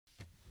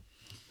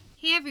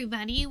Hey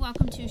everybody,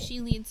 welcome to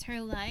She Leads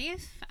Her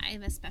Life. I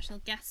have a special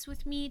guest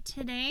with me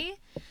today.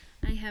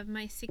 I have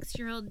my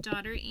 6-year-old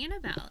daughter,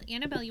 Annabelle.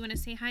 Annabelle, you want to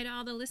say hi to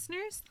all the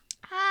listeners?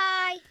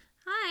 Hi.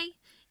 Hi.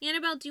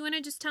 Annabelle, do you want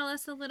to just tell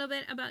us a little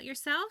bit about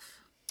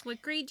yourself?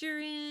 What grade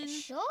you're in?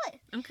 Sure.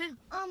 Okay.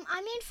 I'm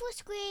in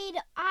first grade.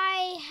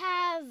 I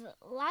have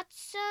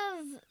lots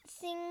of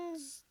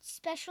things,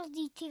 special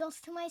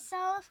details to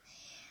myself.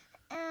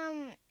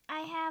 I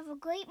have a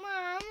great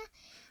mom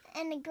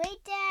and a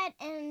great dad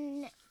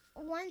and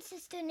one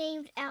sister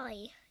named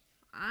Ellie.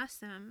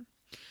 Awesome.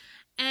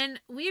 And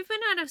we've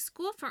been out of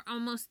school for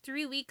almost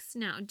 3 weeks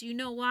now. Do you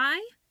know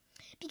why?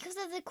 Because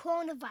of the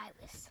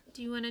coronavirus.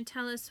 Do you want to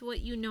tell us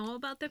what you know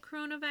about the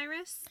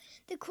coronavirus?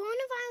 The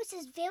coronavirus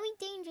is very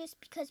dangerous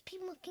because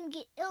people can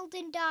get ill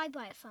and die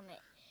from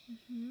it.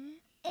 Mm-hmm.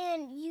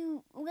 And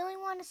you really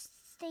want to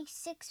stay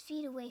 6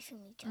 feet away from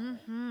each other.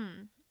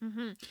 Mm-hmm.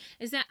 Mm-hmm.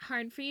 Is that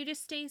hard for you to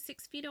stay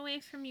 6 feet away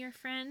from your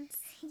friends?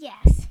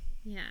 Yes.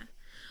 Yeah.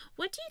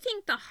 What do you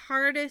think the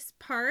hardest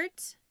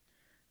part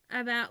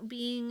about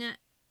being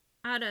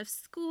out of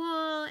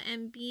school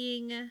and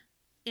being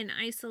in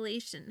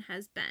isolation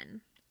has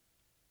been?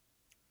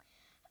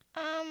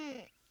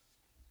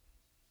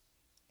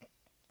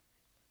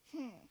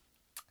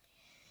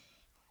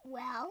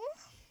 Well,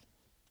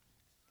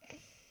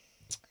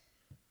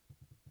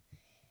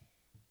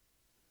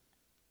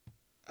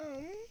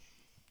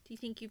 Do you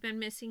think you've been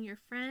missing your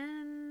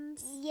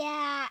friends?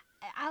 yeah,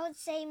 I would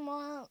say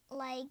more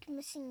like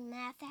missing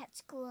math at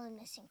school and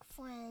missing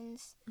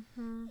friends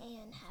Mm-hmm.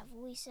 and have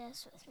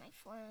recess with my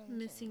friends.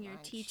 Missing your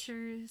lunch.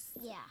 teachers?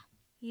 Yeah.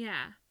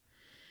 Yeah.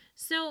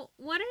 So,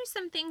 what are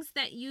some things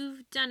that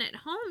you've done at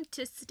home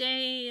to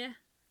stay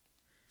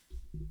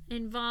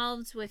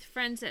involved with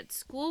friends at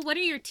school? What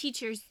are your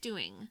teachers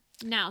doing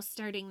now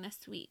starting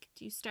this week?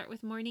 Do you start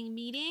with morning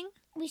meeting?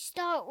 We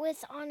start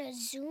with on a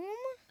Zoom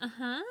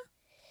Uh-huh.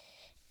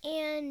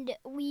 and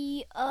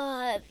we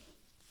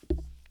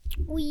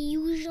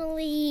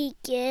usually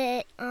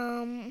get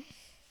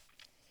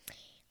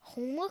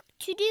homework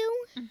to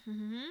do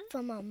Mm-hmm.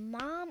 from a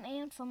mom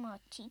and from a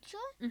teacher.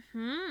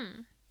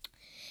 Mm-hmm.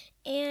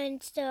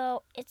 And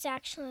so it's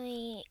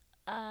actually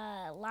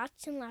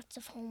lots and lots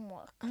of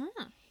homework.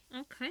 Oh,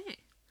 okay.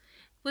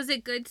 Was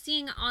it good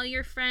seeing all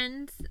your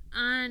friends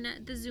on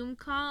the Zoom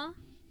call?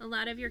 A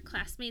lot of your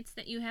classmates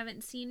that you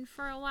haven't seen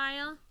for a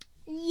while?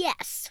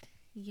 Yes.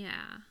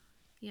 Yeah.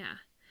 Yeah.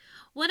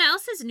 What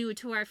else is new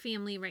to our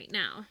family right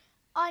now?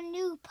 Our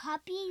new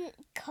puppy,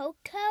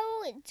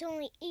 Coco, it's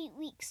only 8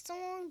 weeks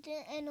old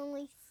and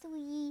only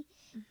three.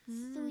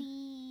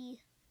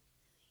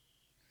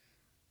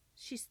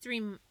 She's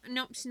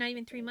nope, she's not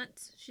even 3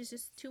 months. She's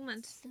just 2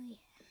 months. 3.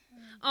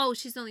 Oh,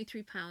 she's only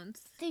 3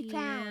 pounds. 3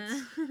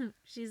 pounds. Yeah.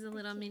 She's a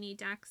little mini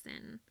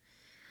dachshund.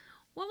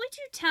 What would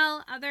you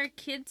tell other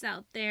kids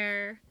out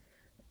there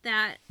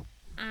that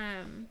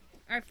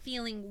are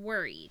feeling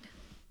worried?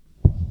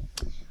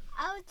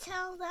 I would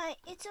tell that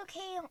it's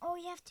okay. All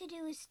you have to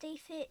do is stay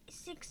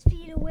 6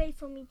 feet away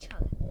from each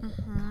other.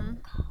 Uh-huh.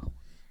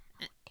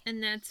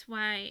 And that's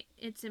why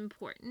it's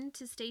important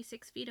to stay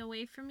 6 feet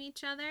away from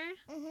each other?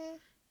 Mm-hmm.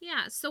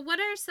 Yeah. So what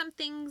are some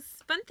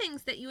fun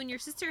things that you and your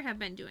sister have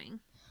been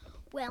doing?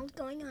 Well,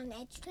 going on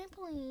Edge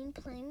Trampoline,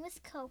 playing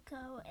with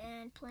Coco,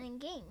 and playing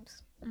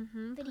games.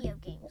 Mm-hmm. Video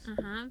games.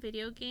 Uh-huh.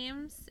 Video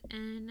games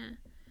and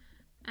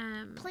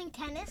playing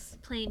tennis.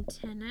 Playing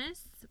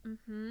tennis.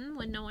 Mm-hmm.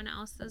 When no one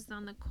else is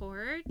on the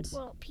court.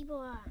 Well, people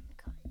are on the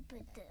court,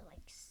 but they're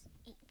like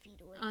 8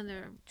 feet away. Oh,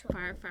 they're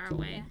far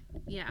away.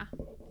 Yeah.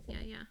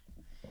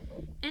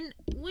 And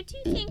what do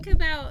you think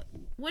about,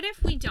 what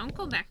if we don't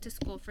go back to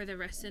school for the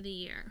rest of the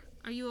year?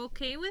 Are you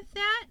okay with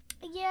that?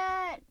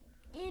 Yeah,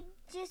 it'd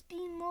just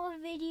be more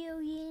video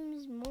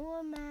games,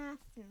 more math,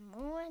 and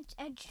more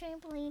Edge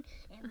Trampoline,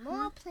 and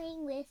more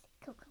playing with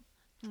Coco.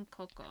 And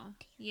Coco.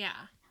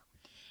 Yeah.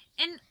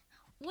 And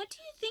what do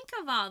you think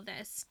of all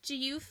this? Do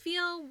you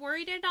feel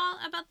worried at all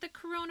about the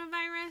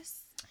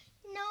coronavirus?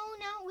 No,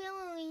 not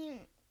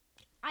really.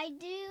 I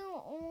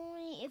do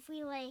only if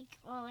we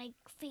are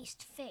face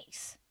to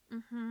face.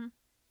 Mm-hmm.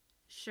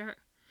 Sure.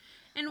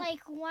 And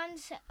like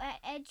once at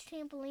Edge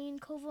Trampoline,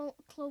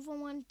 Clover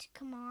wanted to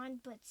come on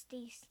but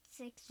stay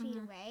 6 feet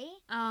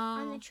away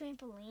on the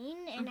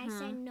trampoline, and I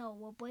said no,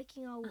 we're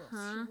breaking our rules.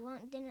 She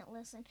didn't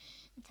listen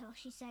until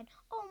she said,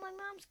 "Oh, my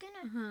mom's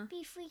gonna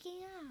be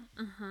freaking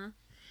out."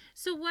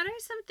 So what are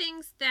some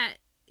things that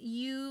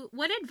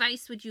what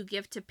advice would you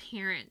give to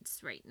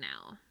parents right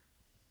now?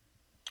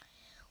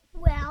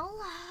 Well,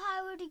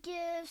 I would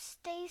give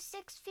stay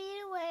 6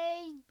 feet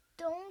away.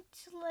 Don't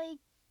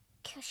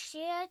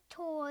share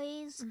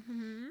toys,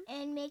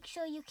 and make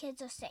sure your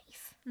kids are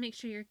safe. Make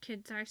sure your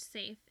kids are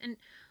safe. And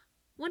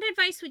what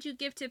advice would you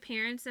give to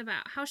parents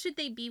about how should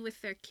they be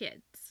with their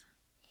kids?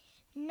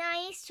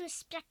 Nice,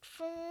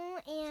 respectful,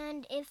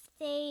 and if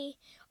they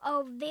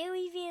are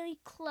very, very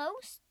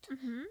close to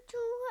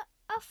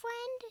a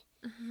friend,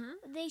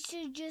 they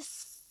should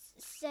just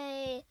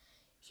say,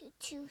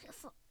 too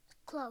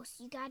close.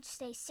 You got to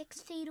stay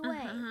 6 feet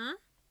away.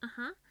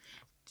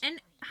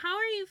 And how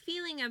are you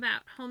feeling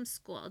about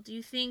homeschool? Do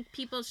you think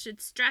people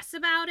should stress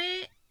about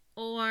it,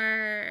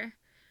 or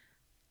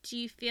do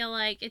you feel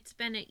like it's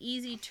been an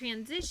easy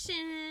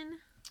transition?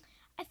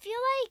 I feel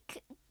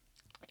like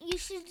you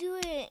should do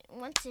it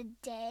once a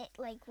day,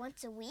 like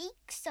once a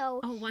week. So.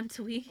 Oh, once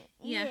a week?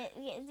 Yeah.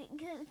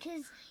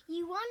 Because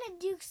you want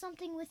to do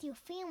something with your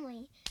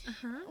family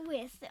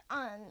with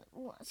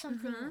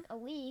something a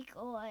week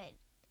or.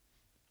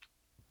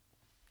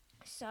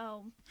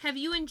 So. Have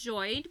you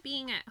enjoyed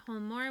being at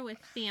home more with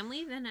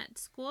family than at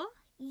school?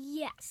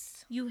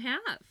 Yes. You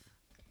have?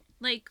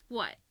 Like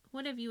what?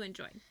 What have you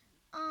enjoyed?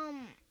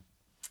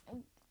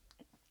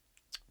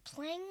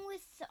 Playing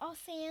with our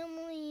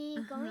family,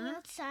 going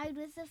outside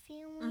with the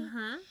family,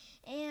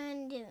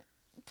 and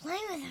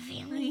playing with the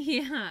family.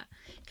 Yeah,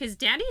 because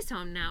Daddy's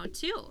home now,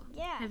 too.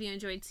 Yeah. Have you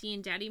enjoyed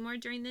seeing Daddy more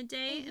during the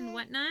day and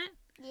whatnot?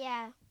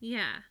 Yeah.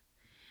 Yeah.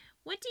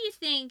 What do you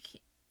think,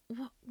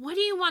 what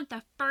do you want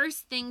the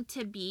first thing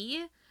to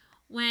be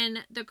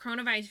when the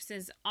coronavirus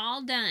is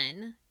all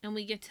done and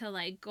we get to,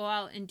 like, go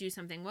out and do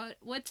something?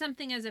 What's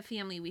something as a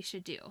family we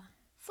should do?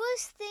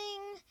 First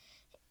thing,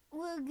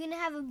 we're going to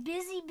have a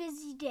busy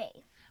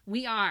day.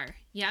 We are,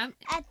 yep.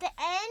 At the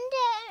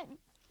end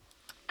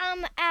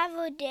of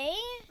our day,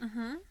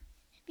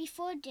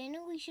 before dinner,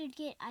 we should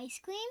get ice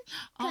cream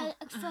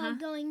for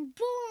going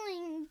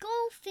bowling,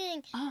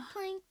 golfing,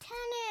 playing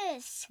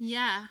tennis.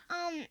 Yeah.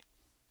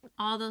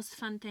 All those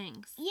fun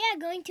things. Yeah,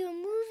 going to a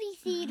movie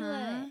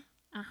theater.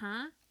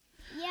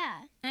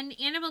 Yeah. And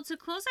Annabelle, to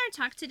close our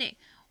talk today,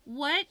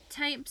 what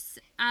types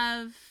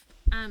of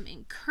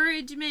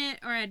encouragement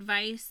or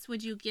advice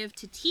would you give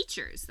to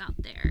teachers out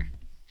there?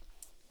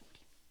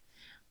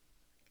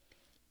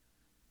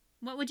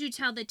 What would you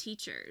tell the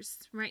teachers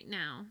right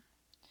now?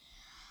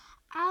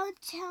 I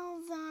would tell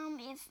them,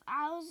 if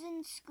I was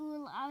in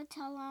school, I would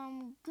tell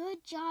them,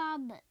 good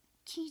job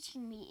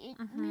teaching me.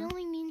 It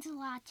really means a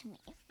lot to me.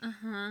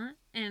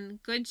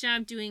 And good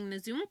job doing the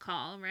Zoom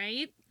call,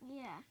 right?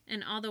 Yeah.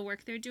 And all the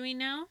work they're doing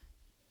now?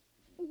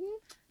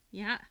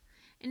 Yeah.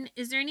 And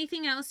is there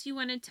anything else you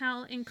want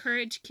to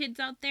encourage kids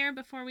out there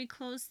before we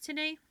close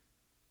today?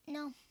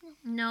 No.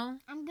 No?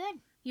 I'm good.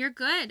 You're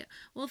good.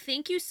 Well,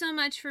 thank you so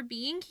much for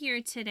being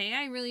here today.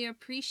 I really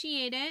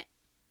appreciate it.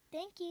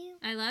 Thank you.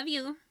 I love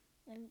you.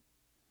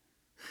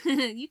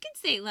 You can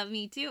say love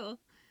me too.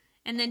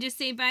 And then just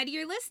say bye to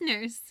your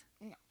listeners.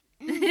 No.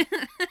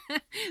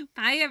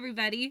 Bye,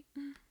 everybody.